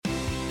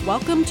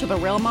Welcome to the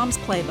Real Moms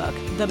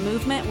Playbook, the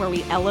movement where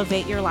we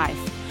elevate your life.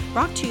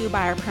 Brought to you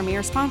by our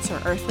premier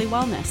sponsor, Earthly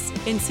Wellness.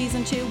 In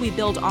Season 2, we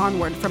build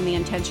onward from the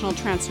intentional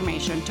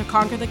transformation to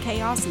conquer the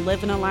chaos,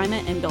 live in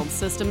alignment, and build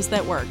systems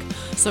that work.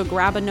 So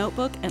grab a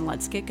notebook and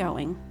let's get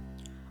going.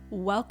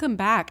 Welcome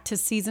back to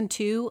Season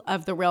 2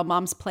 of the Real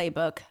Moms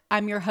Playbook.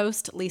 I'm your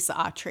host, Lisa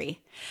Autry.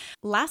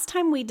 Last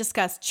time we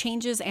discussed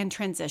changes and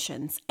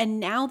transitions, and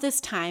now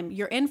this time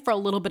you're in for a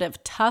little bit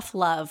of tough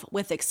love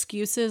with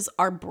excuses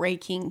are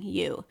breaking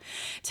you.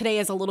 Today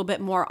is a little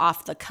bit more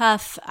off the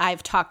cuff.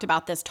 I've talked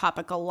about this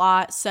topic a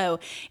lot, so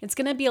it's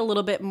going to be a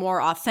little bit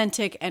more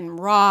authentic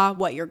and raw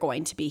what you're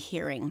going to be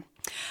hearing.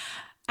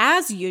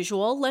 As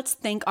usual, let's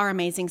thank our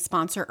amazing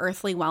sponsor,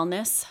 Earthly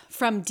Wellness.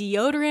 From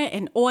deodorant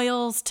and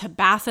oils to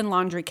bath and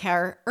laundry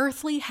care,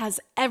 Earthly has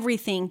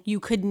everything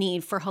you could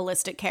need for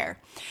holistic care.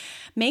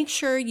 Make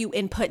sure you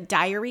input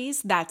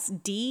diaries, that's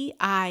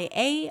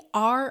DIARIES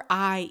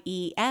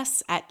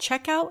at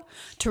checkout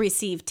to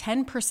receive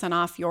 10%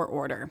 off your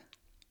order.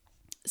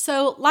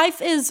 So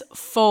life is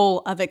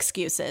full of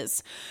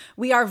excuses.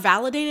 We are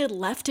validated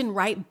left and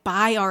right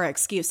by our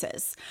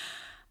excuses.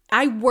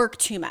 I work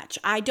too much.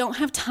 I don't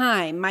have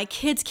time. My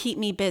kids keep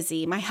me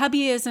busy. My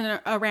hubby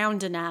isn't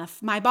around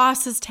enough. My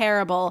boss is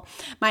terrible.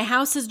 My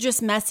house is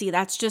just messy.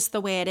 That's just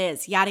the way it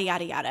is. Yada,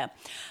 yada, yada.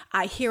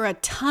 I hear a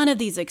ton of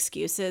these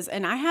excuses,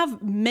 and I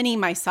have many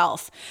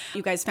myself.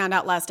 You guys found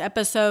out last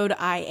episode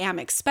I am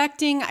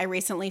expecting. I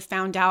recently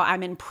found out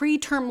I'm in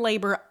preterm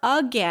labor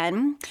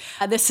again.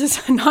 This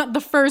is not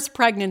the first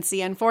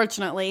pregnancy,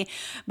 unfortunately,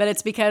 but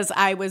it's because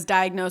I was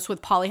diagnosed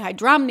with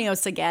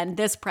polyhydramnios again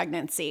this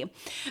pregnancy.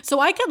 So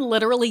I could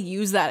literally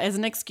use that as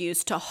an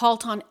excuse to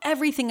halt on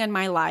everything in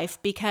my life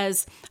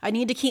because I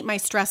need to keep my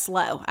stress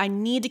low. I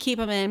need to keep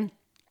them in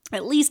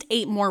at least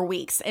 8 more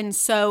weeks. And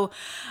so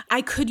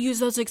I could use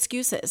those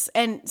excuses.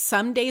 And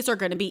some days are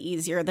going to be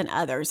easier than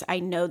others. I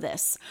know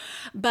this.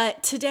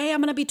 But today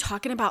I'm going to be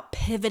talking about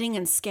pivoting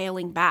and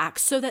scaling back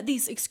so that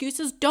these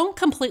excuses don't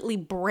completely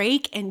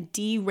break and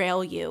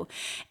derail you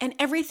and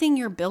everything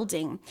you're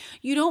building.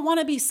 You don't want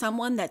to be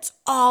someone that's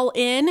all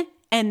in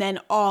and then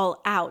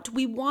all out.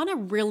 We want a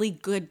really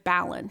good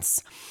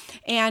balance.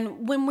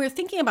 And when we're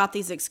thinking about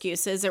these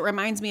excuses, it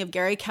reminds me of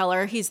Gary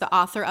Keller. He's the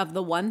author of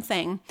The One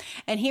Thing,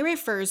 and he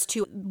refers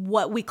to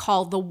what we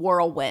call the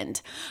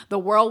whirlwind. The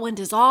whirlwind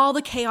is all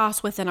the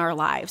chaos within our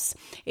lives.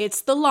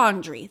 It's the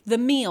laundry, the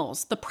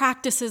meals, the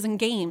practices and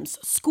games,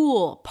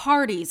 school,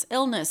 parties,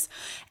 illness,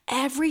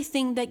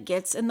 everything that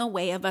gets in the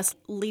way of us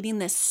leading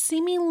this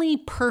seemingly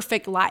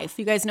perfect life.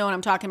 You guys know what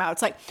I'm talking about.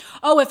 It's like,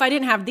 oh, if I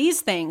didn't have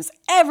these things,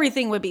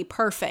 everything would be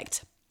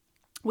perfect.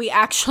 We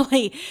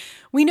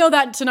know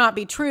that to not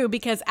be true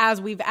because as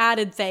we've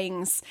added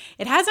things,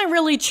 it hasn't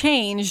really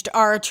changed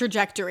our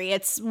trajectory.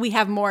 We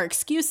have more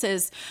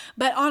excuses,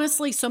 but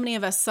honestly, so many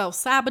of us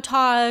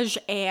self-sabotage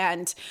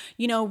and,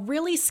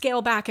 really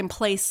scale back and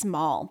play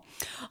small.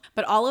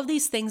 But all of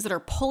these things that are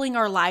pulling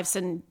our lives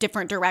in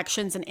different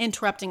directions and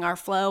interrupting our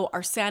flow,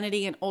 our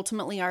sanity, and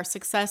ultimately our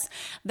success,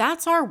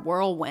 that's our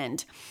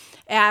whirlwind.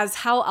 As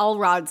Hal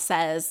Elrod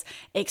says,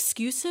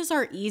 excuses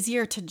are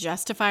easier to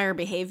justify our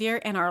behavior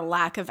and our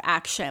lack of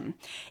action.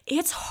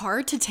 It's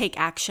hard to take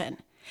action.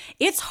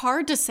 It's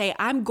hard to say,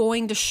 I'm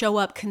going to show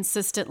up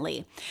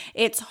consistently.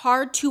 It's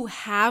hard to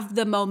have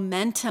the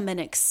momentum and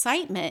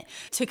excitement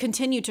to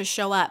continue to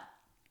show up.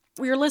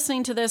 We're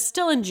listening to this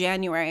still in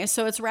January,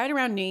 so it's right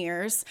around New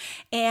Year's,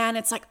 and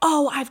it's like,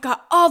 oh, I've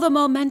got all the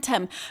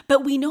momentum,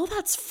 but we know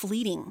that's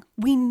fleeting.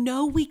 We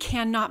know we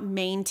cannot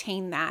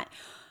maintain that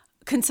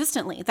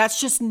consistently. That's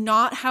just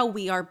not how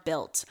we are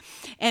built.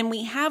 And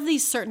we have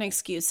these certain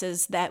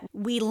excuses that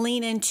we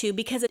lean into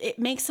because it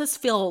makes us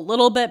feel a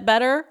little bit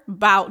better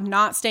about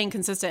not staying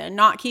consistent and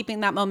not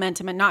keeping that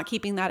momentum and not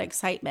keeping that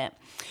excitement.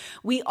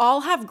 We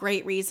all have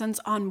great reasons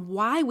on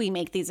why we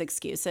make these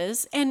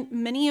excuses, and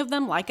many of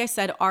them, like I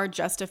said, are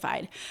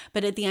justified.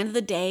 But at the end of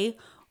the day,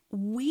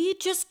 we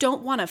just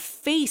don't want to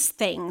face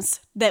things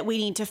that we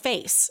need to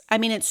face. I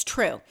mean, it's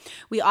true.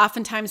 We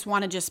oftentimes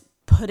want to just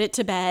put it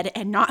to bed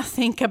and not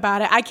think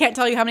about it. I can't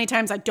tell you how many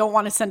times I don't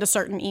want to send a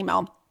certain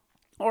email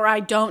or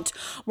I don't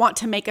want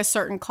to make a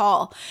certain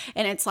call.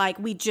 And it's like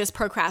we just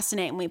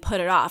procrastinate and we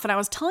put it off. And I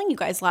was telling you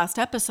guys last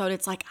episode,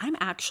 it's like I'm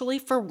actually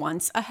for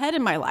once ahead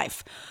in my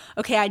life.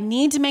 Okay, I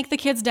need to make the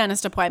kids'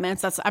 dentist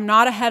appointments. I'm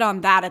not ahead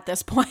on that at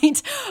this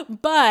point,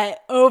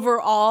 but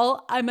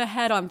overall, I'm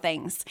ahead on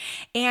things.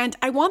 And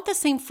I want the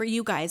same for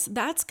you guys.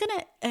 That's going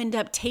to end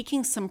up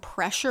taking some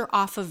pressure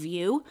off of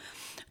you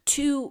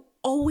to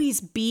always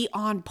be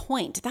on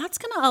point. That's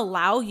going to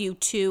allow you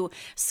to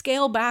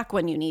scale back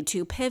when you need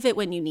to, pivot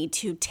when you need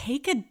to,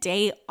 take a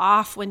day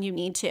off when you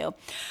need to.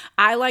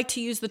 I like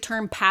to use the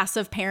term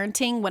passive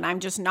parenting when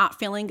I'm just not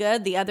feeling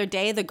good. The other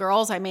day, the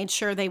girls, I made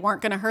sure they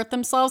weren't going to hurt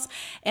themselves,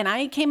 and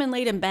I came in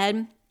late in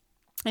bed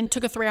and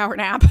took a 3-hour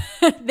nap.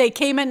 They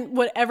came in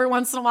every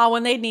once in a while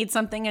when they'd need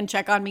something and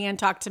check on me and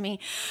talk to me.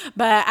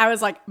 But I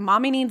was like,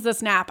 mommy needs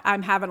this nap.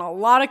 I'm having a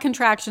lot of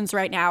contractions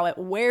right now. It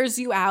wears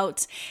you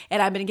out.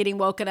 And I've been getting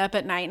woken up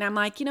at night. And I'm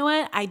like, you know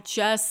what?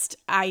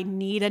 I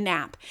need a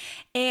nap.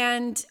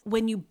 And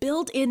when you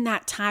build in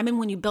that time and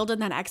when you build in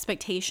that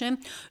expectation,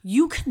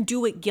 you can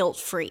do it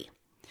guilt-free.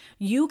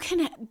 You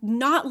can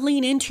not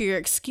lean into your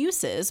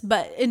excuses,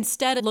 but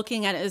instead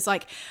looking at it as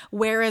like,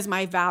 where is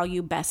my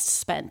value best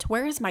spent?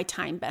 Where is my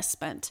time best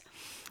spent?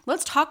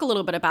 Let's talk a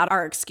little bit about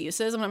our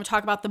excuses. I'm going to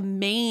talk about the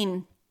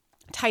main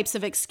types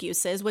of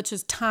excuses, which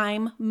is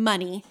time,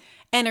 money,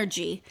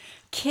 energy,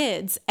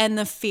 kids, and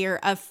the fear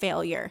of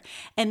failure.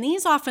 And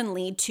these often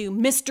lead to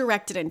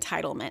misdirected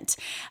entitlement.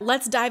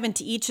 Let's dive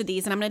into each of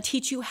these, and I'm going to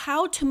teach you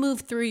how to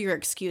move through your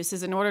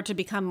excuses in order to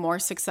become more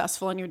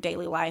successful in your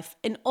daily life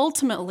and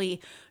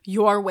ultimately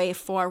your way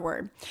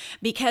forward.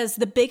 Because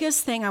the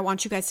biggest thing I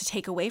want you guys to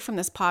take away from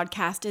this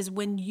podcast is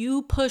when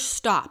you push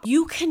stop,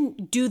 you can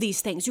do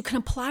these things. You can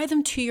apply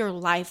them to your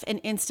life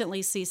and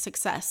instantly see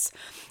success.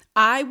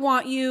 I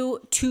want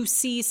you to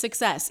see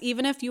success.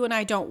 Even if you and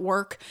I don't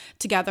work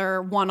together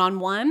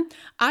one-on-one,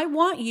 I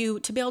want you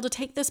to be able to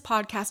take this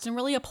podcast and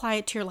really apply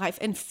it to your life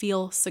and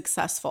feel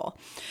successful.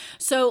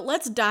 So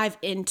let's dive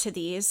into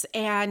these,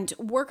 and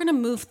we're going to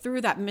move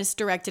through that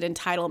misdirected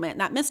entitlement. And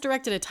that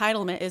misdirected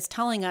entitlement is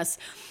telling us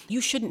you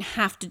shouldn't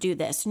have to do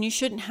this and you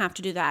shouldn't have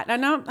to do that.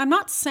 And I'm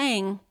not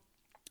saying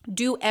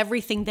do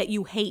everything that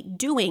you hate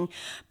doing,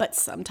 but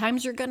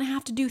sometimes you're going to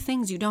have to do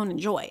things you don't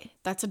enjoy.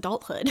 That's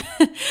adulthood.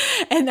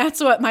 And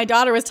that's what my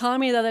daughter was telling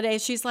me the other day.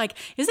 She's like,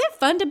 is it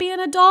fun to be an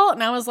adult?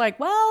 And I was like,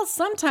 well,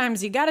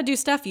 sometimes you got to do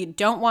stuff you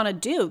don't want to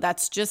do.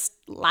 That's just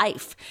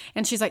life.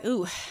 And she's like,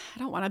 ooh, I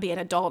don't want to be an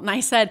adult. And I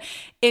said,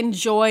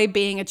 enjoy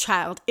being a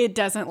child. It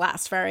doesn't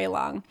last very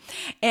long.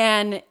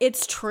 And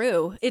it's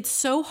true. It's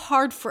so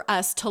hard for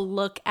us to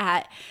look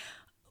at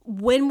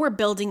when we're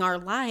building our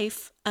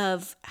life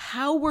of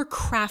how we're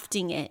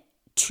crafting it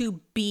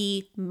to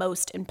be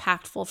most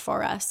impactful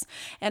for us.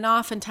 And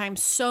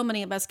oftentimes, so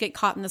many of us get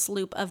caught in this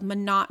loop of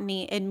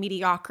monotony and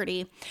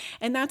mediocrity.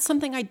 And that's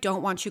something I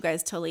don't want you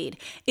guys to lead.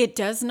 It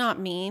does not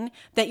mean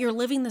that you're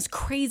living this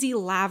crazy,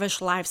 lavish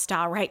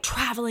lifestyle, right?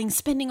 Traveling,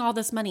 spending all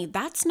this money.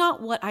 That's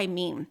not what I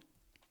mean.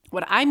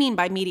 What I mean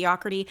by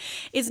mediocrity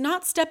is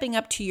not stepping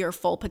up to your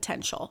full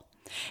potential.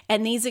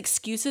 And these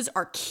excuses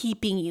are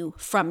keeping you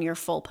from your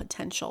full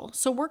potential.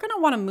 So we're going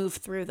to want to move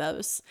through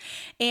those.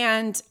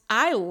 And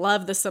I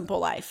love the simple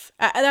life.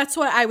 That's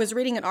what I was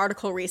reading an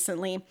article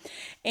recently.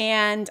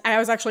 And I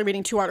was actually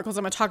reading 2 articles.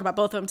 I'm going to talk about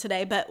both of them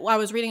today. But I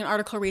was reading an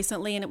article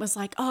recently and it was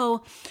like,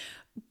 oh,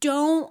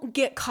 don't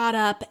get caught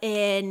up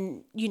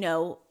in,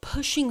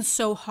 pushing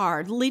so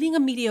hard. Leading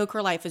a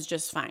mediocre life is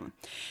just fine.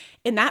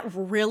 And that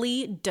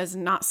really does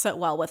not sit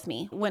well with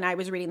me. When I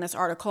was reading this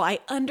article, I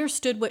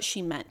understood what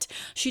she meant.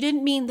 She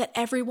didn't mean that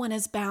everyone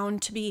is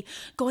bound to be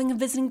going and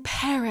visiting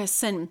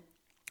Paris and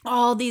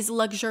all these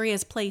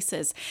luxurious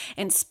places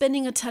and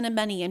spending a ton of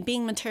money and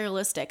being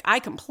materialistic. I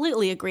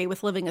completely agree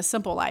with living a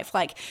simple life.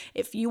 Like,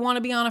 if you want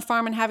to be on a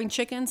farm and having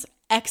chickens,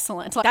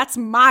 excellent. That's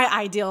my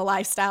ideal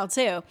lifestyle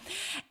too.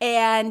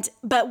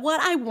 But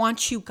what I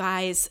want you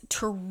guys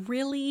to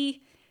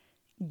really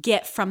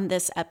get from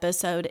this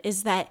episode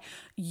is that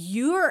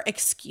your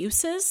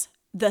excuses,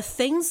 the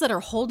things that are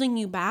holding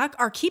you back,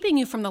 are keeping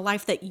you from the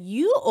life that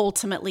you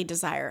ultimately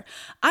desire.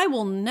 I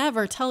will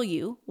never tell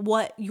you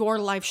what your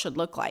life should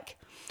look like.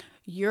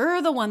 You're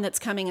the one that's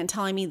coming and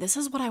telling me this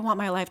is what I want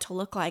my life to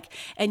look like,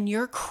 and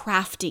you're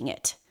crafting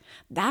it.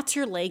 That's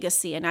your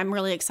legacy. And I'm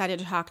really excited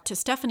to talk to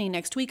Stephanie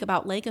next week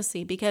about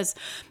legacy, because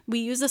we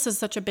use this as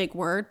such a big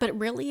word, but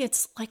really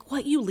it's like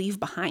what you leave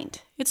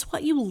behind. It's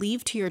what you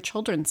leave to your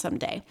children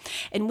someday.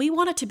 And we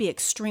want it to be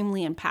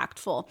extremely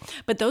impactful.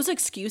 But those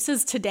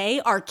excuses today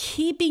are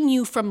keeping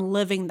you from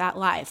living that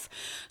life.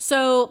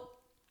 So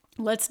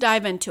let's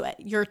dive into it.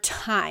 Your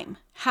time.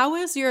 How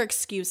is your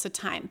excuse of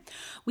time?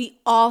 We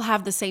all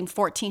have the same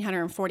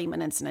 1,440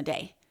 minutes in a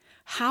day.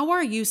 How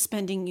are you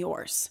spending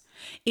yours?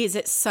 Is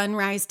it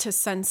sunrise to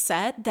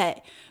sunset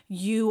that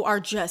you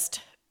are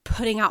just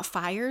putting out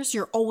fires?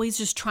 You're always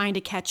just trying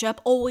to catch up,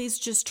 always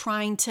just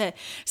trying to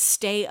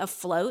stay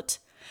afloat?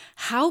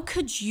 How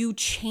could you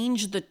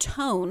change the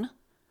tone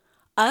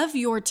of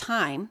your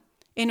time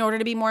in order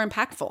to be more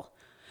impactful?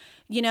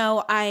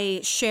 I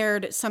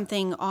shared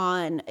something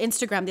on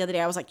Instagram the other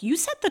day. I was like, you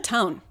set the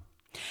tone.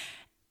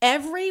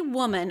 Every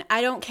woman,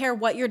 I don't care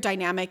what your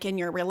dynamic in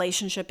your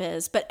relationship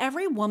is, but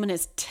every woman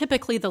is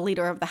typically the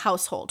leader of the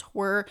household.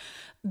 We're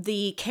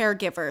the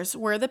caregivers.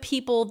 We're the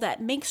people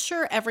that make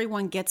sure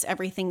everyone gets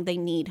everything they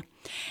need.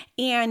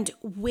 And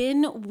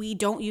when we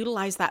don't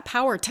utilize that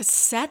power to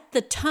set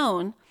the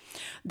tone,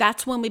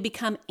 that's when we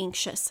become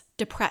anxious,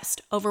 depressed,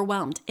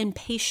 overwhelmed,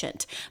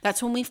 impatient.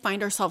 That's when we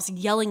find ourselves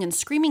yelling and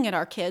screaming at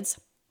our kids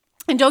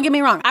And don't get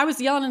me wrong, I was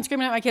yelling and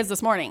screaming at my kids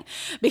this morning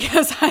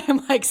because I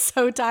am like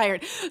so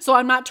tired. So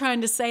I'm not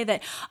trying to say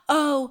that,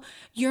 oh,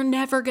 you're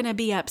never going to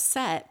be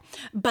upset.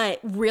 But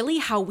really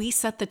how we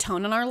set the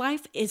tone in our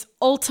life is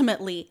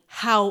ultimately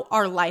how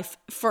our life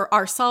for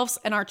ourselves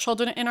and our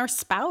children and our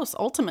spouse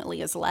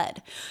ultimately is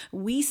led.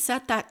 We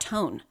set that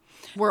tone.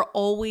 We're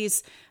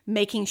always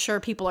making sure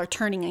people are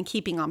turning and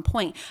keeping on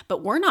point,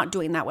 but we're not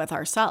doing that with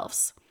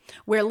ourselves.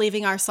 We're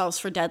leaving ourselves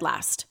for dead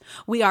last.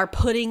 We are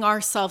putting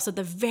ourselves at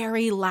the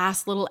very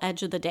last little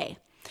edge of the day.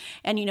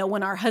 And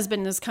when our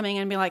husband is coming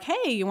in and be like,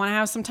 hey, you want to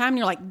have some time? And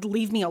you're like,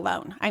 leave me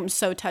alone. I'm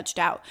so touched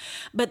out.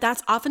 But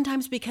that's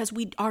oftentimes because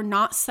we are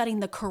not setting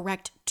the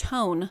correct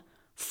tone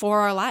for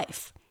our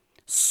life.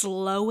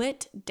 Slow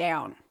it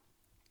down.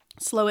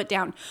 Slow it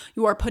down.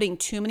 You are putting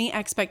too many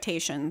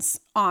expectations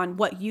on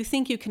what you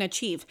think you can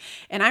achieve.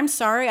 And I'm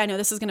sorry, I know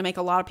this is going to make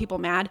a lot of people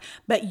mad,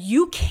 but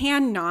you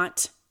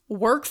cannot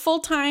work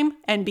full-time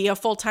and be a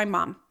full-time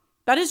mom.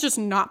 That is just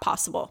not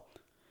possible.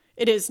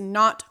 It is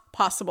not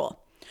possible.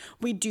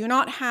 We do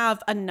not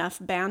have enough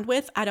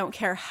bandwidth. I don't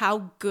care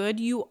how good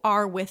you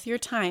are with your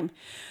time.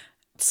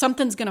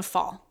 Something's going to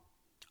fall.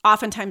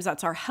 Oftentimes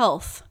that's our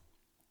health,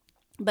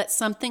 but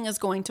something is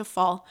going to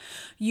fall.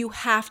 You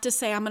have to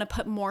say, I'm going to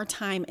put more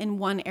time in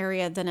one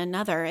area than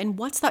another. And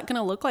what's that going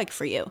to look like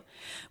for you?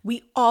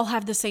 We all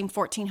have the same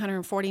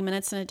 1,440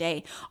 minutes in a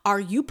day.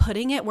 Are you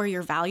putting it where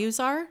your values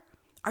are?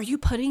 Are you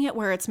putting it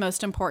where it's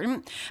most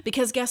important?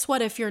 Because guess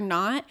what? If you're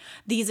not,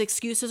 these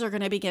excuses are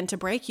going to begin to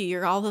break you.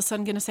 You're all of a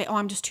sudden going to say, oh,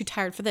 I'm just too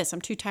tired for this.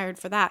 I'm too tired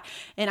for that.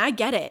 And I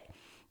get it.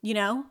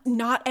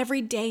 Not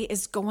every day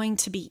is going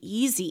to be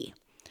easy.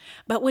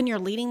 But when you're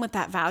leading with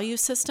that value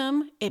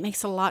system, it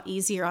makes it a lot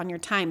easier on your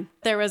time.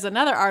 There was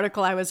another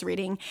article I was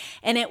reading,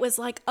 and it was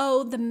like,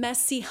 oh, the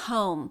messy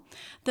home.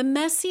 The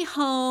messy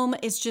home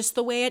is just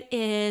the way it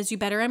is. You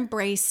better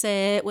embrace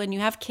it when you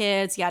have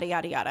kids, yada,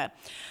 yada, yada.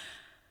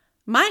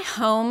 My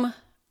home,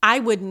 I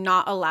would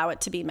not allow it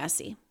to be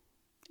messy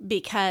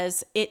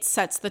because it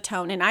sets the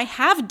tone. And I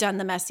have done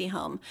the messy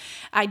home.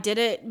 I did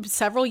it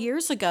several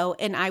years ago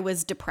and I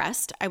was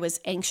depressed. I was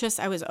anxious.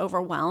 I was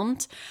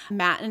overwhelmed.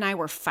 Matt and I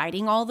were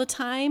fighting all the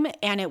time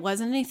and it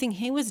wasn't anything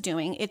he was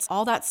doing. It's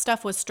all that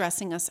stuff was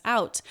stressing us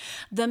out.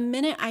 The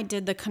minute I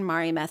did the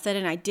KonMari method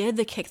and I did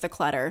the kick the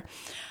clutter,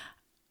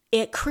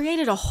 it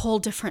created a whole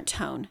different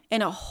tone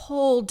and a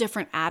whole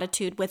different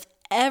attitude with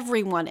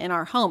everyone in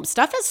our home.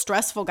 Stuff is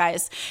stressful,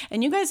 guys.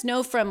 And you guys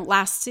know from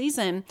last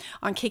season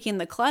on Kicking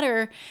the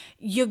Clutter,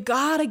 you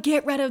gotta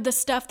get rid of the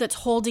stuff that's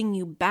holding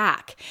you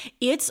back.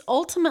 It's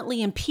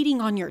ultimately impeding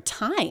on your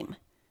time.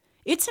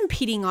 It's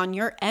impeding on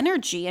your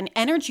energy. And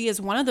energy is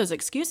one of those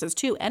excuses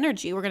too.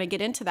 Energy, we're gonna get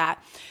into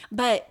that.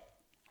 But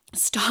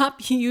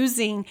stop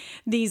using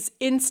these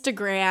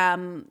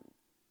Instagram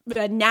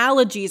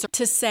analogies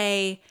to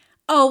say,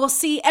 oh, well,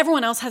 see,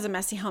 everyone else has a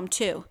messy home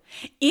too.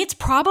 It's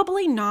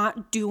probably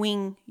not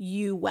doing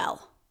you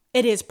well.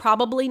 It is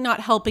probably not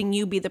helping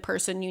you be the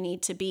person you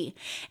need to be.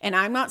 And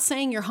I'm not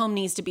saying your home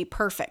needs to be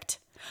perfect.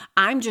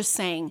 I'm just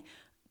saying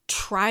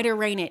try to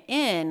rein it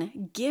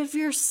in. Give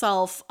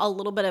yourself a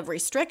little bit of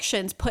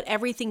restrictions. Put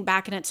everything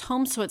back in its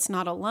home so it's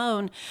not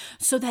alone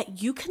so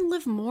that you can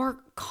live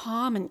more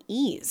calm and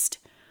eased.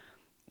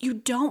 You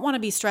don't want to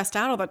be stressed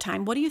out all the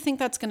time. What do you think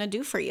that's going to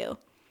do for you?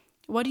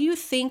 What do you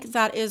think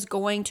that is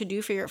going to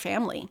do for your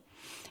family?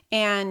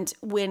 And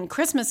when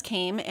Christmas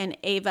came and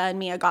Ava and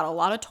Mia got a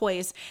lot of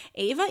toys,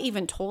 Ava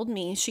even told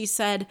me, she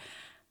said,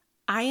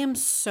 I am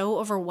so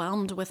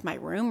overwhelmed with my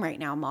room right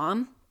now,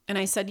 Mom. And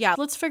I said, yeah,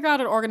 let's figure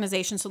out an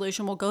organization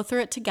solution. We'll go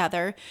through it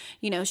together.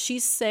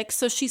 She's sick,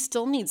 so she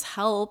still needs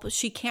help.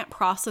 She can't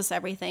process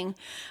everything,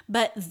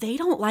 but they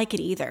don't like it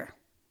either.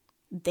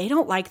 They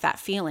don't like that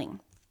feeling.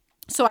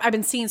 So I've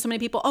been seeing so many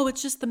people, oh,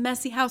 it's just the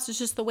messy house. It's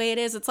just the way it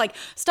is. It's like,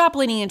 stop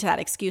leaning into that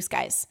excuse,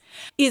 guys.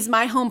 Is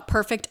my home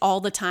perfect all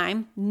the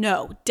time?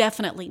 No,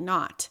 definitely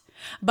not.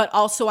 But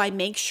also I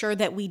make sure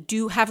that we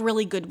do have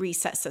really good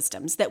reset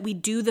systems, that we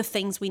do the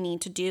things we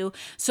need to do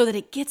so that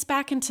it gets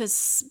back into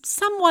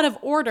somewhat of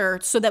order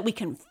so that we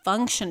can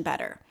function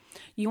better.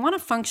 You want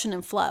to function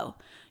and flow.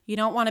 You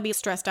don't want to be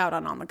stressed out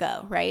on the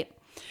go, right?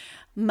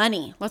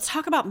 Money. Let's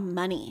talk about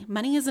money.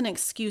 Money is an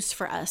excuse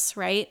for us,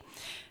 right?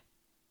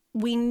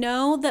 We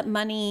know that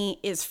money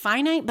is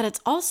finite, but it's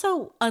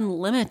also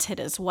unlimited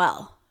as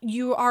well.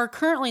 You are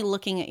currently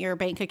looking at your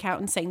bank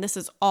account and saying, this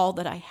is all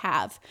that I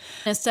have,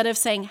 instead of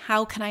saying,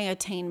 how can I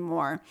attain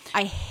more?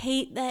 I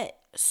hate that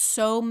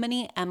so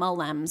many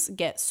MLMs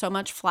get so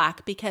much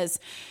flack because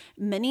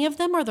many of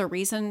them are the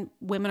reason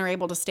women are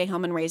able to stay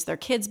home and raise their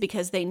kids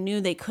because they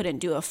knew they couldn't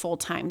do a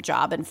full-time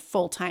job and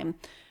full-time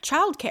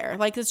childcare.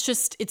 Like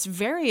it's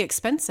very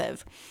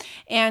expensive.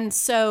 And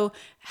so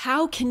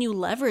how can you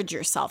leverage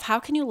yourself? How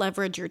can you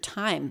leverage your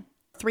time?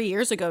 3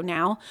 years ago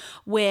now,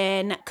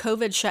 when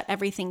COVID shut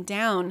everything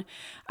down,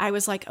 I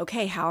was like,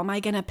 okay, how am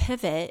I going to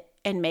pivot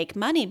and make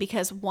money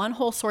because one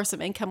whole source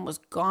of income was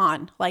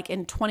gone, like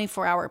in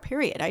 24-hour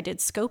period. I did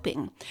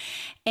scoping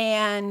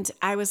and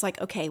I was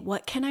like, okay,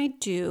 what can I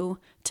do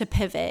to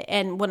pivot?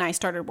 And when I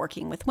started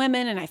working with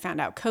women and I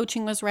found out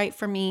coaching was right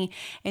for me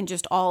and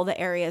just all the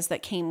areas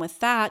that came with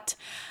that,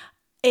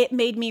 it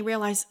made me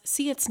realize,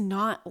 see, it's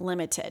not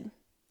limited.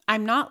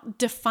 I'm not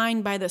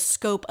defined by the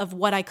scope of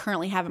what I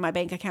currently have in my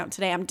bank account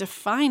today. I'm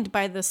defined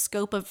by the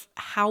scope of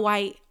how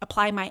I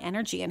apply my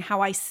energy and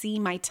how I see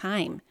my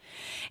time.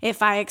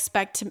 If I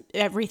expect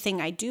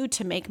everything I do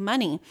to make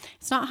money,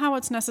 it's not how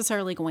it's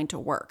necessarily going to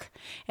work.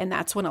 And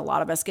that's when a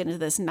lot of us get into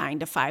this 9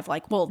 to 5,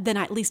 like, well, then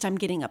at least I'm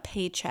getting a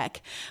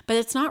paycheck. But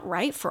it's not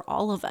right for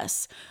all of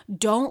us.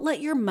 Don't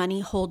let your money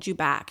hold you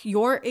back.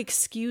 Your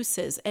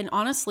excuses and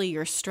honestly,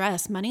 your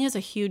stress. Money is a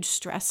huge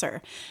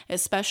stressor,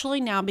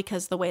 especially now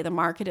because the way the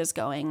market is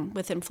going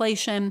with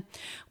inflation,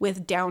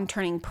 with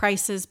downturning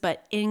prices,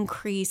 but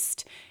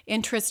increased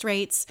interest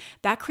rates.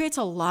 That creates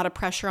a lot of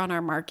pressure on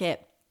our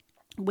market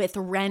with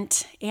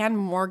rent and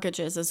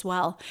mortgages as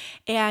well.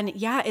 And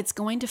yeah, it's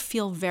going to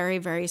feel very,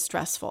 very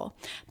stressful.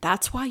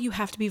 That's why you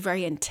have to be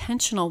very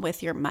intentional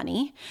with your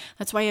money.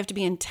 That's why you have to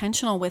be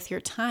intentional with your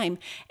time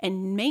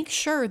and make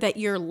sure that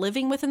you're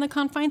living within the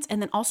confines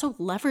and then also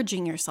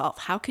leveraging yourself.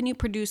 How can you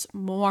produce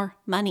more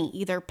money,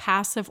 either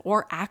passive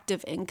or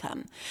active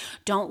income?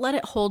 Don't let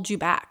it hold you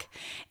back.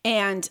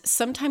 And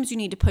sometimes you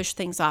need to push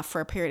things off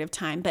for a period of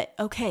time, but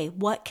okay,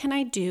 what can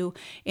I do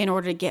in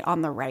order to get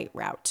on the right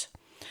route?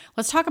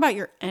 Let's talk about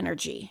your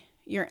energy.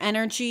 Your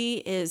energy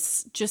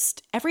is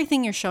just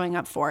everything you're showing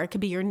up for. It could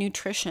be your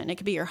nutrition. It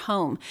could be your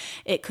home.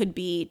 It could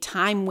be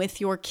time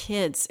with your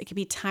kids. It could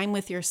be time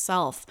with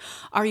yourself.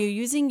 Are you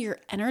using your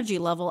energy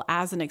level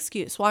as an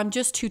excuse? Well, I'm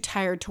just too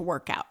tired to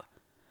work out.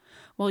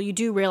 Well, you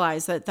do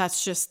realize that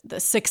that's just the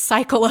sixth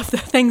cycle of the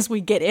things we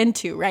get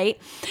into,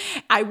 right?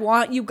 I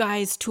want you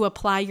guys to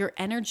apply your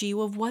energy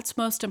of what's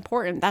most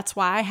important. That's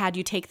why I had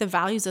you take the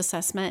values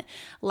assessment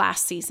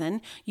last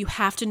season. You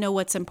have to know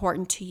what's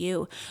important to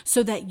you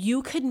so that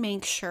you could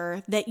make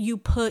sure that you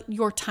put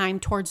your time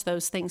towards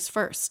those things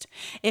first.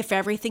 If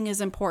everything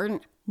is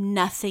important,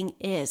 nothing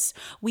is.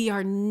 We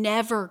are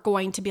never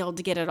going to be able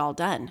to get it all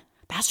done.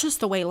 That's just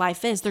the way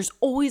life is. There's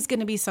always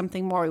going to be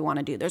something more we want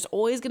to do. There's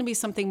always going to be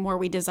something more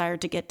we desire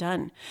to get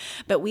done.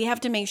 But we have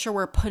to make sure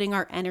we're putting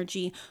our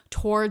energy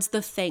towards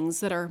the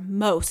things that are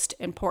most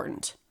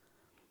important.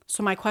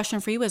 So my question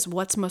for you is,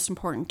 what's most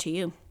important to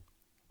you?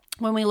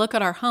 When we look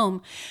at our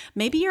home,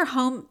 maybe your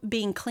home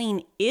being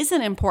clean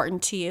isn't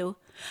important to you,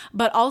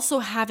 but also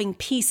having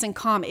peace and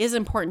calm is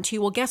important to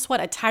you. Well, guess what?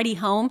 A tidy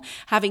home,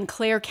 having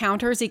clear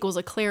counters equals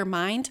a clear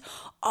mind.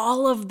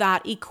 All of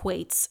that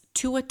equates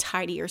to a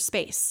tidier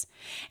space.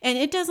 And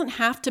it doesn't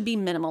have to be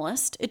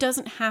minimalist. It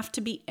doesn't have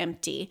to be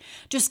empty.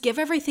 Just give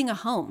everything a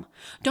home.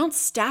 Don't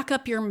stack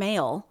up your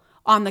mail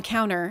on the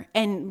counter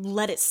and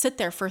let it sit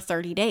there for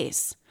 30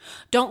 days.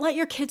 Don't let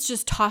your kids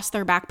just toss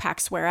their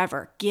backpacks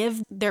wherever.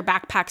 Give their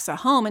backpacks a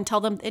home and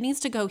tell them it needs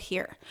to go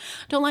here.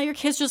 Don't let your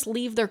kids just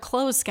leave their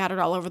clothes scattered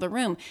all over the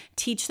room.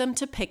 Teach them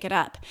to pick it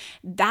up.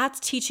 That's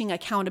teaching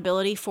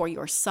accountability for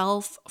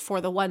yourself, for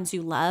the ones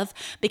you love,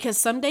 because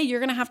someday you're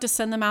going to have to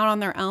send them out on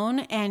their own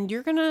and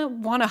you're going to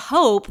want to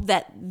hope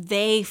that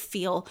they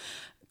feel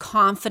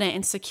confident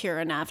and secure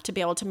enough to be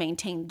able to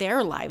maintain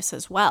their lives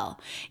as well.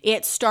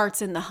 It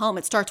starts in the home.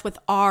 It starts with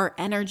our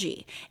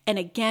energy. And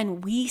again,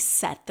 we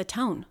set the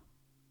tone.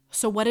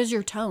 So what is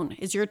your tone?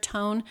 Is your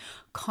tone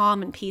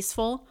calm and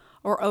peaceful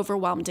or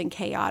overwhelmed and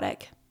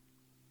chaotic?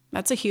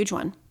 That's a huge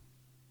one.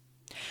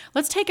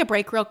 Let's take a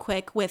break real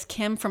quick with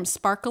Kim from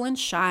Sparkle and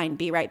Shine.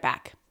 Be right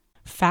back.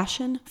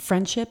 Fashion,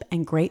 friendship,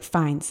 and great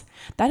finds.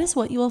 That is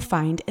what you will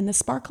find in the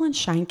Sparkle and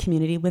Shine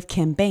community with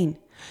Kim Bain.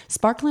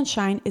 Sparkle and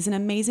Shine is an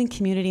amazing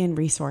community and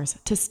resource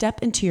to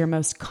step into your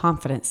most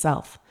confident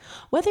self.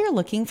 Whether you're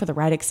looking for the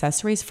right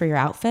accessories for your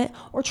outfit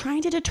or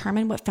trying to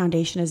determine what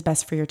foundation is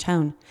best for your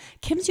tone,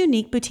 Kim's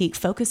unique boutique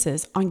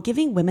focuses on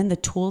giving women the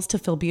tools to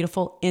feel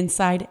beautiful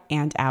inside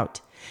and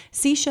out.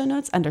 See show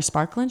notes under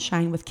Sparkle and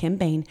Shine with Kim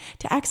Bain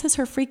to access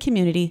her free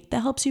community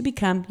that helps you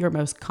become your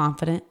most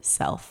confident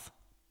self.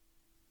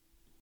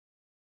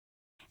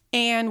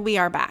 And we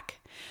are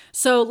back.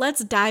 So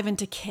let's dive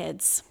into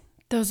kids.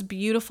 Those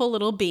beautiful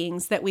little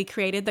beings that we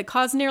created that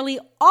cause nearly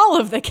all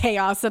of the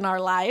chaos in our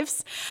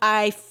lives.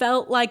 I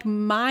felt like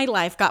my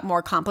life got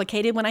more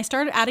complicated when I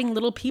started adding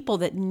little people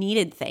that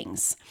needed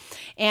things.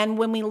 And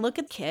when we look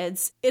at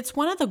kids, it's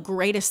one of the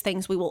greatest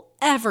things we will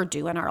ever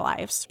do in our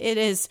lives. It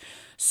is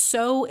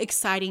so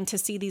exciting to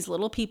see these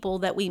little people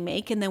that we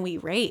make and then we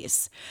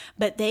raise.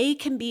 But they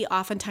can be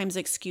oftentimes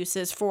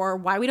excuses for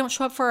why we don't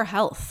show up for our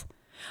health,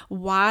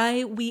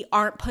 why we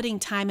aren't putting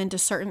time into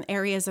certain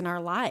areas in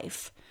our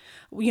life.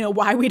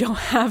 Why we don't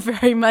have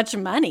very much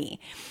money.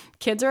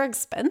 Kids are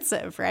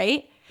expensive,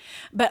 right?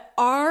 But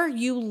are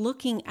you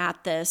looking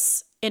at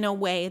this in a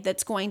way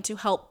that's going to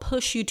help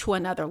push you to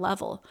another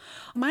level?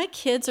 My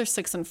kids are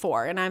 6 and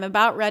 4, and I'm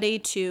about ready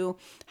to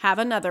have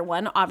another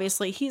one.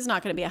 Obviously, he's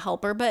not going to be a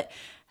helper, but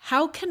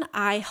how can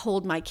I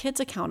hold my kids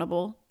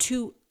accountable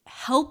to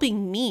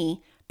helping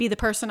me be the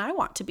person I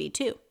want to be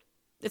too.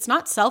 It's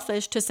not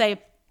selfish to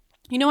say,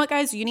 you know what,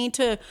 guys, you need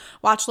to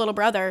watch little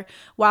brother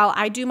while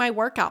I do my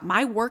workout.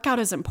 My workout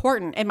is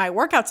important, and my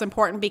workout's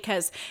important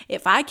because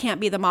if I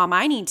can't be the mom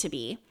I need to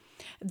be,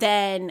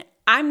 then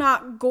I'm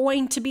not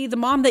going to be the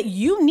mom that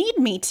you need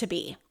me to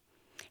be.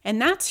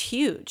 And that's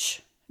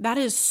huge. That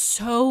is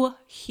so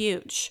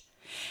huge.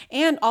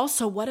 And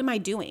also, what am I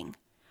doing?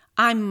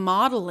 I'm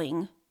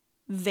modeling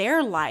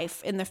their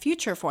life in the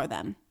future for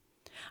them.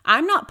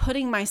 I'm not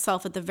putting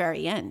myself at the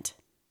very end.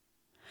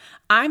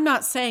 I'm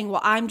not saying,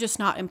 well, I'm just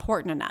not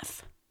important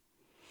enough.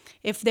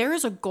 If there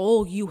is a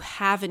goal you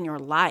have in your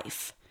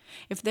life,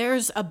 if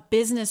there's a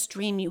business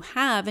dream you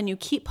have and you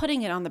keep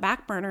putting it on the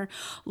back burner,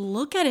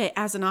 look at it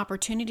as an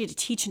opportunity to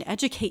teach and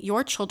educate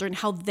your children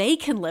how they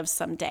can live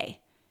someday.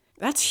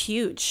 That's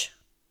huge.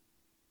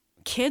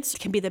 Kids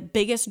can be the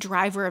biggest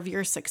driver of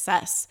your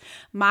success.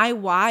 My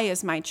why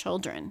is my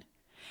children.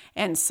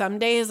 And some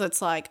days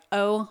it's like,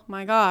 oh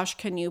my gosh,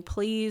 can you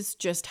please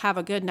just have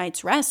a good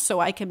night's rest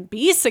so I can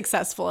be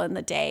successful in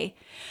the day?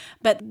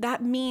 But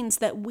that means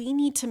that we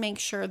need to make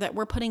sure that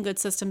we're putting good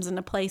systems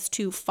into place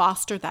to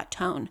foster that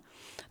tone.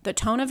 The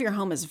tone of your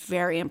home is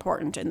very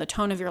important, and the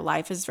tone of your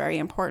life is very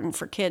important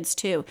for kids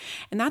too.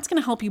 And that's going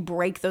to help you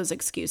break those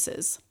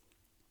excuses.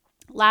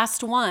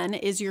 Last one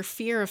is your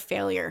fear of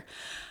failure.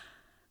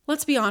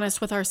 Let's be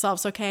honest with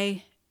ourselves,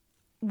 okay?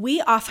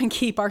 We often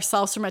keep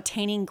ourselves from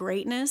attaining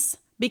greatness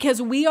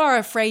because we are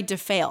afraid to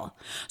fail.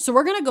 So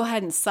we're going to go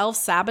ahead and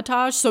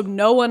self-sabotage so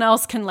no one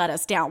else can let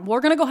us down. We're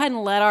going to go ahead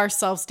and let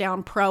ourselves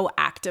down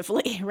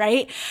proactively,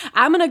 right?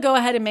 I'm going to go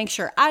ahead and make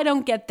sure I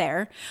don't get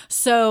there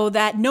so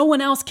that no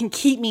one else can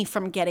keep me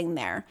from getting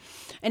there.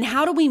 And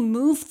how do we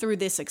move through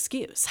this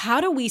excuse? How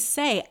do we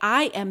say,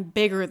 I am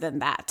bigger than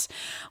that?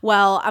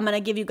 Well, I'm going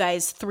to give you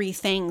guys 3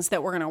 things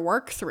that we're going to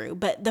work through,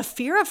 but the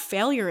fear of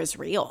failure is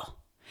real.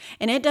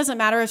 And it doesn't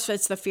matter if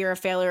it's the fear of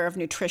failure of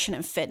nutrition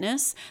and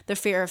fitness, the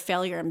fear of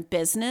failure in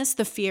business,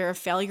 the fear of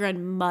failure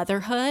in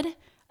motherhood,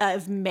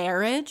 of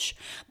marriage.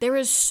 There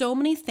is so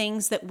many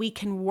things that we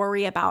can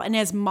worry about. And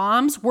as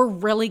moms, we're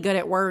really good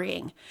at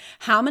worrying.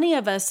 How many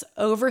of us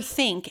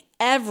overthink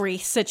every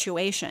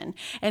situation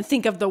and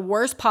think of the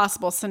worst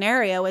possible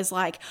scenario as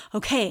like,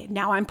 okay,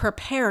 now I'm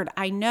prepared.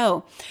 I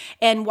know.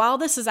 And while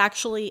this is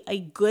actually a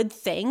good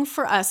thing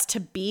for us to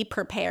be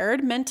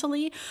prepared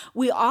mentally,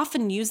 we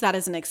often use that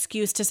as an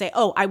excuse to say,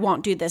 oh, I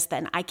won't do this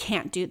then. I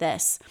can't do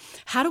this.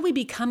 How do we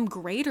become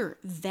greater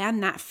than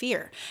that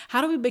fear?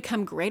 How do we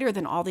become greater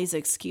than all these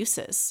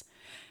excuses?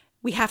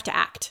 We have to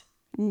act.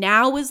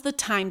 Now is the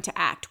time to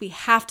act. We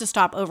have to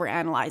stop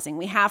overanalyzing.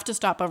 We have to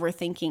stop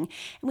overthinking. And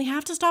we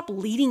have to stop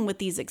leading with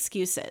these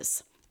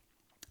excuses.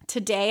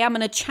 Today, I'm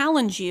going to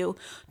challenge you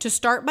to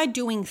start by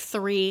doing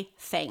 3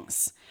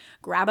 things.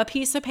 Grab a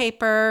piece of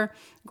paper,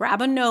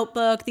 grab a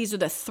notebook. These are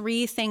the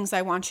 3 things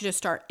I want you to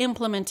start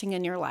implementing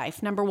in your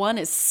life. Number 1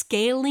 is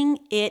scaling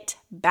it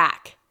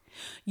back.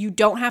 You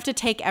don't have to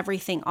take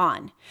everything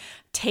on.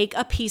 Take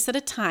a piece at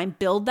a time,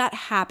 build that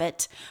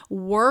habit,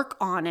 work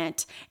on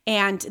it,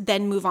 and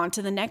then move on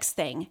to the next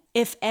thing.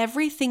 If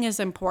everything is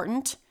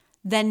important,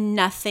 then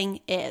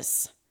nothing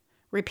is.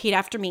 Repeat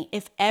after me.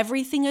 If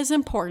everything is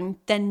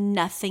important, then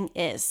nothing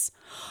is.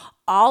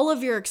 All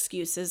of your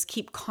excuses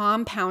keep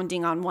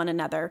compounding on one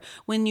another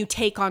when you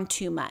take on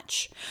too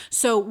much.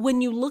 So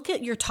when you look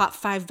at your top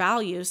 5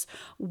 values,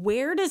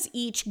 where does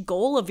each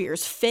goal of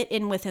yours fit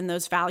in within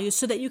those values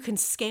so that you can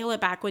scale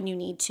it back when you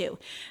need to?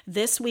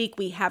 This week,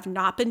 we have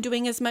not been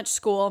doing as much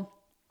school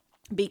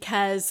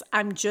because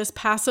I'm just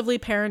passively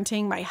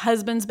parenting. My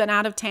husband's been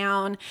out of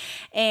town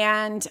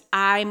and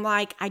I'm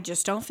like, I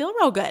just don't feel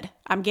real good.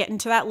 I'm getting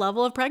to that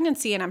level of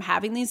pregnancy and I'm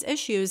having these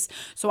issues.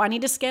 So I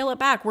need to scale it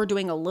back. We're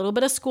doing a little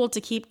bit of school to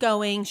keep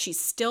going.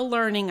 She's still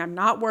learning. I'm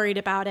not worried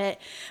about it,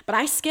 but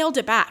I scaled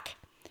it back.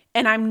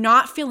 And I'm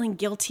not feeling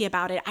guilty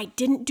about it. I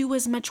didn't do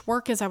as much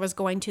work as I was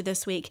going to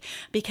this week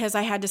because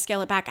I had to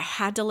scale it back. I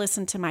had to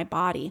listen to my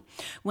body.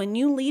 When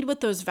you lead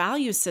with those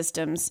value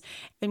systems,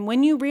 and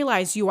when you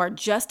realize you are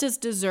just as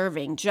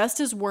deserving,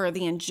 just as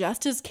worthy, and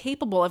just as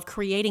capable of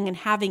creating and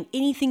having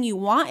anything you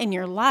want in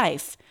your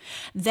life,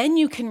 then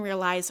you can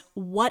realize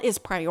what is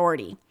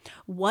priority,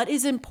 what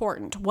is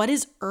important, what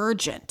is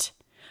urgent.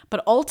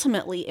 But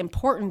ultimately,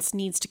 importance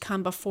needs to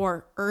come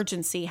before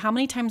urgency. How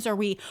many times are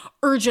we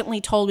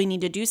urgently told we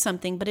need to do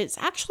something, but it's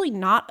actually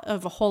not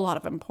of a whole lot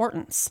of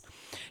importance?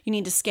 You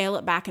need to scale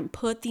it back and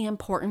put the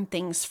important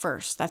things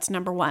first. That's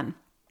number 1.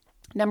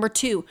 Number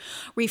 2,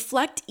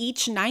 reflect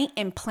each night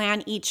and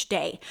plan each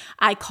day.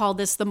 I call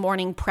this the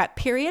morning prep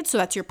period. So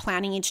that's your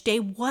planning each day.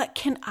 What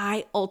can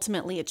I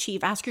ultimately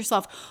achieve? Ask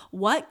yourself,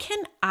 what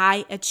can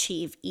I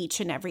achieve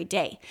each and every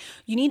day?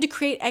 You need to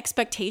create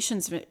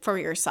expectations for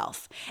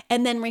yourself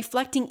and then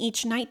reflecting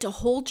each night to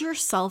hold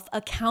yourself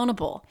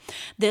accountable.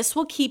 This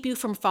will keep you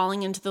from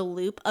falling into the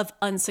loop of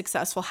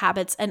unsuccessful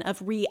habits and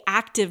of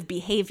reactive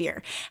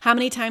behavior. How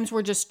many times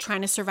we're just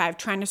trying to survive.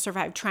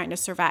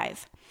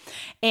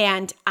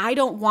 And I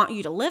don't want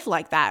you to live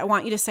like that. I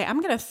want you to say,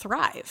 I'm going to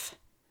thrive.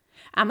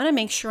 I'm going to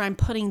make sure I'm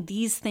putting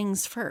these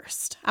things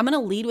first. I'm going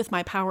to lead with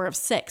my power of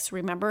 6.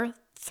 Remember,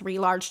 3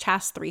 large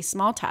tasks, 3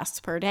 small tasks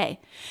per day.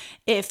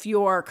 If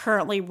you're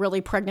currently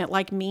really pregnant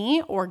like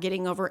me or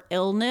getting over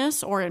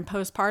illness or in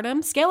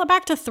postpartum, scale it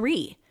back to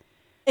 3.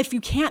 If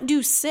you can't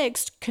do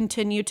 6,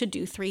 continue to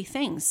do 3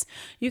 things.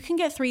 You can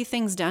get 3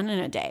 things done in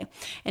a day.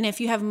 And if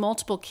you have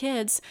multiple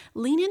kids,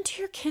 lean into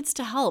your kids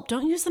to help.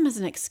 Don't use them as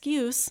an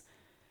excuse.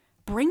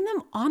 Bring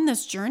them on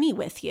this journey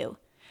with you.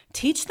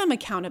 Teach them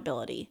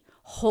accountability.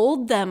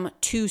 Hold them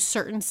to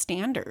certain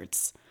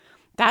standards.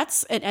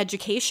 That's an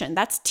education.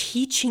 That's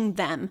teaching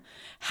them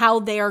how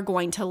they are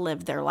going to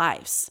live their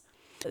lives.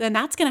 And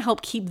that's going to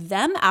help keep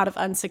them out of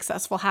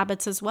unsuccessful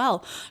habits as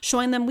well,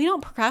 showing them we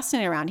don't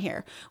procrastinate around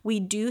here. We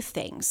do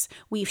things.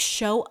 We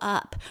show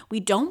up.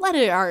 We don't let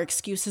our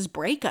excuses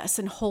break us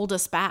and hold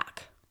us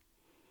back.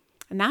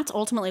 And that's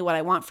ultimately what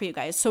I want for you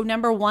guys. So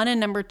number 1 and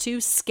number 2,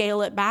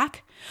 scale it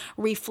back,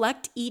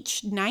 reflect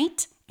each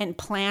night, and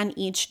plan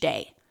each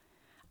day.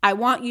 I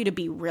want you to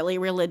be really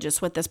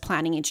religious with this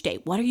planning each day.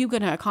 What are you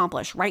going to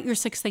accomplish? Write your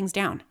 6 things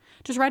down.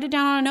 Just write it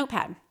down on a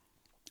notepad.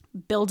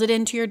 Build it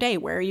into your day.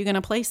 Where are you going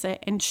to place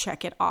it? And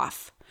check it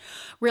off.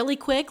 Really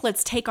quick,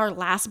 let's take our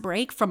last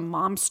break from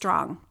Mom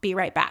Strong. Be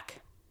right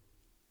back.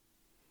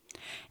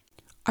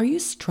 Are you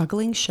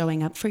struggling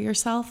showing up for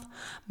yourself?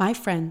 My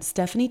friend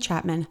Stephanie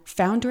Chapman,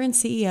 founder and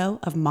CEO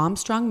of Mom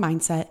Strong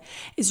Mindset,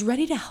 is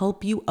ready to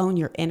help you own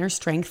your inner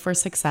strength for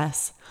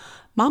success.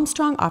 Mom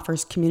Strong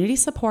offers community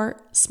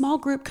support, small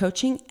group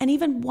coaching, and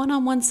even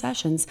one-on-one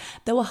sessions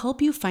that will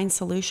help you find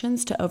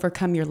solutions to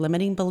overcome your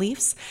limiting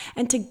beliefs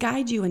and to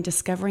guide you in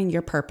discovering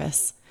your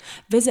purpose.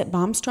 Visit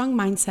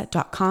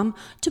momstrongmindset.com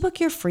to book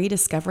your free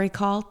discovery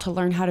call to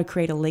learn how to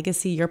create a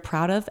legacy you're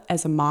proud of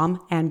as a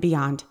mom and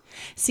beyond.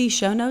 See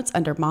show notes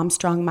under Mom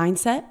Strong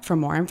Mindset for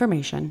more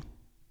information.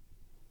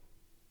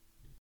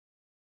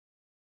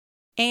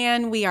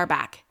 And we are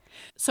back.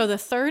 So the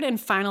third and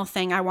final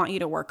thing I want you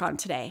to work on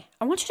today,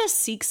 I want you to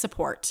seek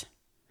support.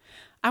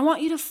 I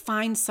want you to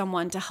find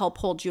someone to help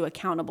hold you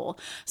accountable,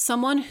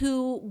 someone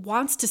who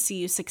wants to see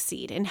you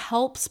succeed and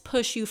helps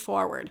push you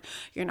forward.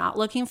 You're not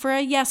looking for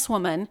a yes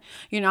woman.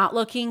 You're not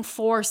looking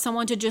for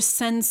someone to just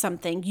send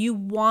something. You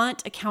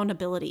want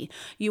accountability.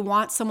 You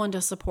want someone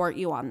to support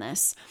you on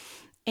this.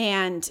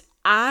 And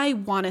I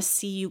want to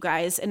see you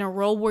guys in a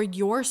role where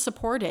you're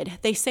supported.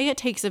 They say it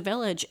takes a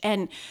village,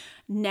 and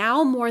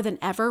now more than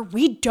ever,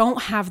 we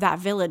don't have that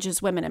village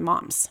as women and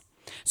moms.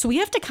 So we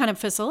have to kind of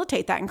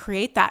facilitate that and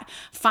create that.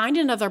 Find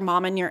another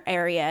mom in your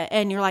area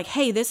and you're like,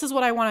 hey, this is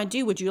what I want to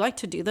do. Would you like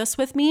to do this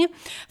with me?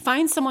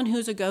 Find someone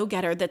who's a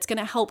go-getter that's going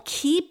to help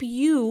keep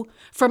you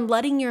from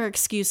letting your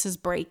excuses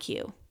break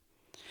you.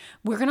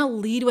 We're going to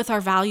lead with our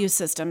value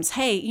systems.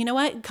 Hey, you know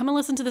what? Come and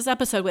listen to this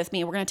episode with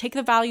me. We're going to take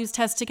the values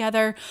test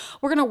together.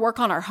 We're going to work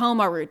on our home,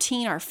 our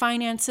routine, our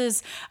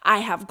finances. I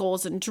have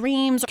goals and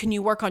dreams. Can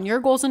you work on your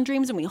goals and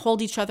dreams? And we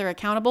hold each other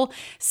accountable.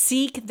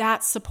 Seek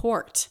that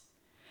support.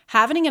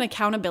 Having an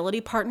accountability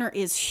partner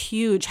is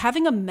huge.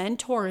 Having a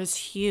mentor is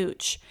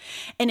huge.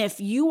 And if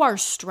you are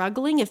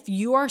struggling, if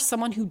you are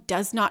someone who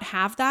does not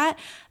have that,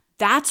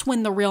 that's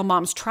when the Real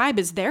Moms Tribe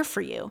is there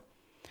for you.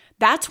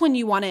 That's when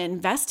you want to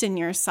invest in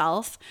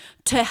yourself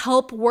to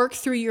help work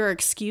through your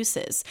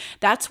excuses.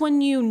 That's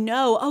when you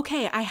know,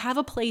 okay, I have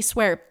a place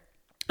where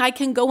I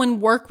can go and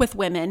work with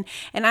women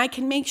and I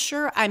can make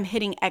sure I'm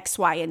hitting X,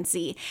 Y, and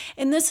Z.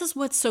 And this is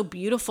what's so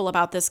beautiful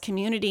about this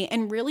community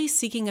and really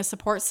seeking a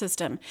support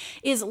system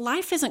is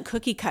life isn't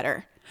cookie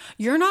cutter.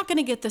 You're not going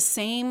to get the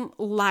same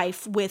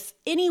life with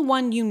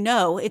anyone you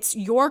know. It's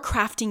you're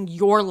crafting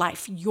your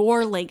life,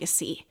 your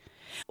legacy.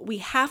 We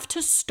have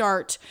to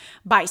start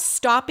by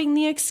stopping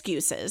the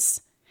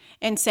excuses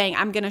and saying,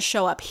 I'm going to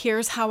show up.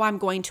 Here's how I'm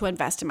going to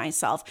invest in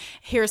myself.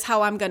 Here's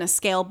how I'm going to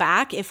scale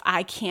back if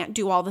I can't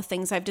do all the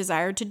things I've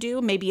desired to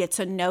do. Maybe it's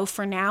a no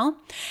for now.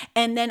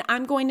 And then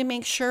I'm going to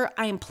make sure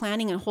I am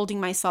planning and holding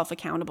myself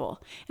accountable.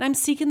 And I'm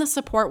seeking the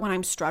support when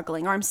I'm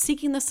struggling, or I'm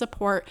seeking the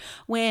support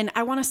when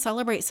I want to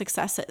celebrate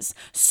successes.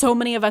 So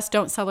many of us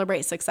don't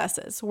celebrate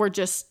successes. We're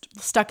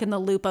just stuck in the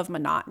loop of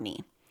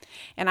monotony.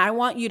 And I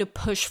want you to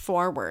push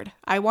forward.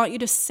 I want you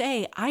to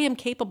say, I am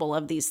capable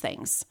of these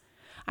things.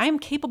 I am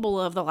capable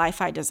of the life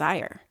I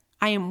desire.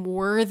 I am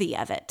worthy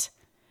of it.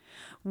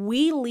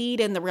 We lead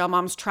in the Real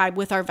Moms Tribe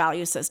with our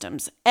value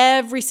systems.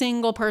 Every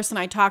single person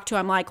I talk to,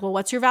 I'm like, well,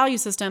 what's your value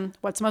system?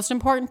 What's most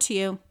important to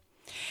you?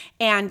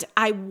 And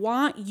I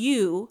want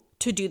you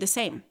to do the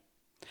same.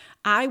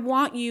 I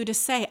want you to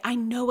say, I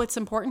know what's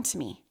important to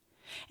me.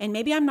 And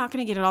maybe I'm not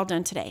going to get it all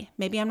done today.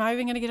 Maybe I'm not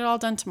even going to get it all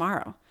done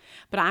tomorrow.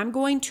 But I'm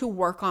going to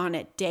work on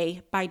it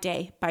day by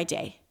day by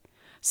day.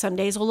 Some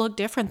days will look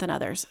different than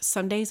others.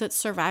 Some days it's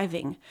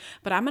surviving.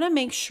 But I'm going to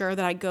make sure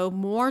that I go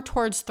more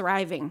towards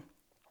thriving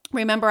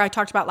Remember, I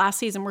talked about last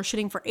season, we're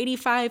shooting for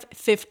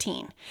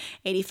 85-15.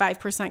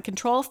 85%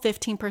 control,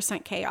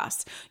 15%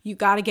 chaos. You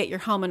got to get your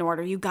home in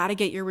order. You got to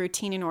get your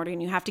routine in order,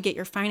 and you have to get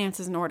your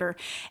finances in order.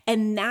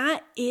 And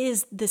that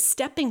is the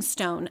stepping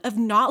stone of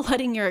not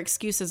letting your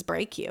excuses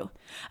break you,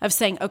 of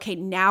saying, okay,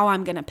 now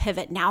I'm going to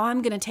pivot. Now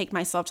I'm going to take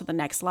myself to the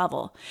next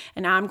level,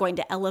 and now I'm going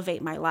to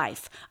elevate my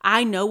life.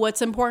 I know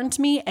what's important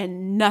to me,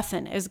 and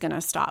nothing is going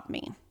to stop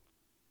me.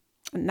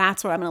 And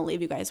that's what I'm going to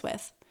leave you guys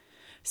with.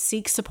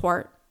 Seek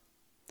support.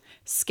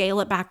 Scale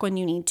it back when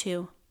you need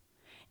to,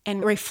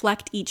 and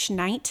reflect each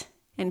night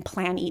and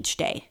plan each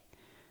day.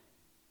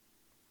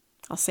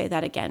 I'll say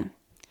that again.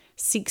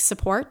 Seek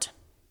support,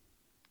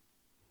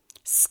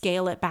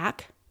 scale it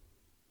back,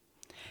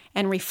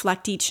 and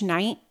reflect each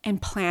night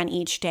and plan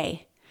each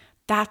day.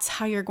 That's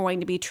how you're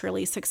going to be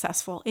truly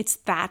successful. It's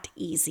that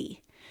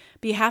easy.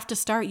 But you have to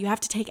start. You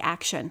have to take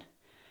action.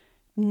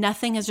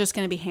 Nothing is just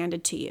going to be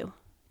handed to you.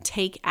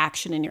 Take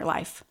action in your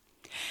life.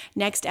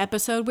 Next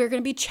episode, we're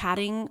going to be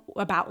chatting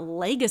about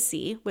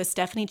legacy with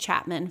Stephanie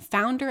Chapman,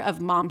 founder of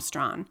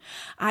Momstron.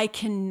 I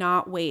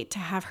cannot wait to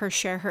have her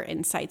share her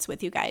insights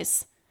with you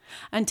guys.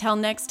 Until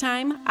next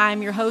time,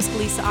 I'm your host,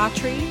 Lisa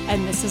Autry,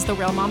 and this is the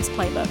Real Moms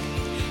Playbook.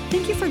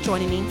 Thank you for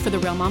joining me for the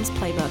Real Moms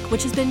Playbook,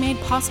 which has been made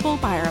possible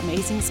by our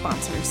amazing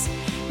sponsors.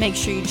 Make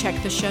sure you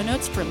check the show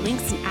notes for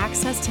links and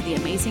access to the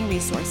amazing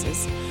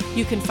resources.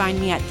 You can find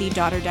me at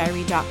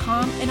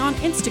thedaughterdiary.com and on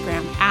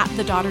Instagram at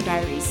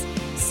thedaughterdiaries.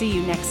 See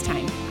you next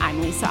time.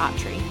 I'm Lisa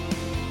Autry.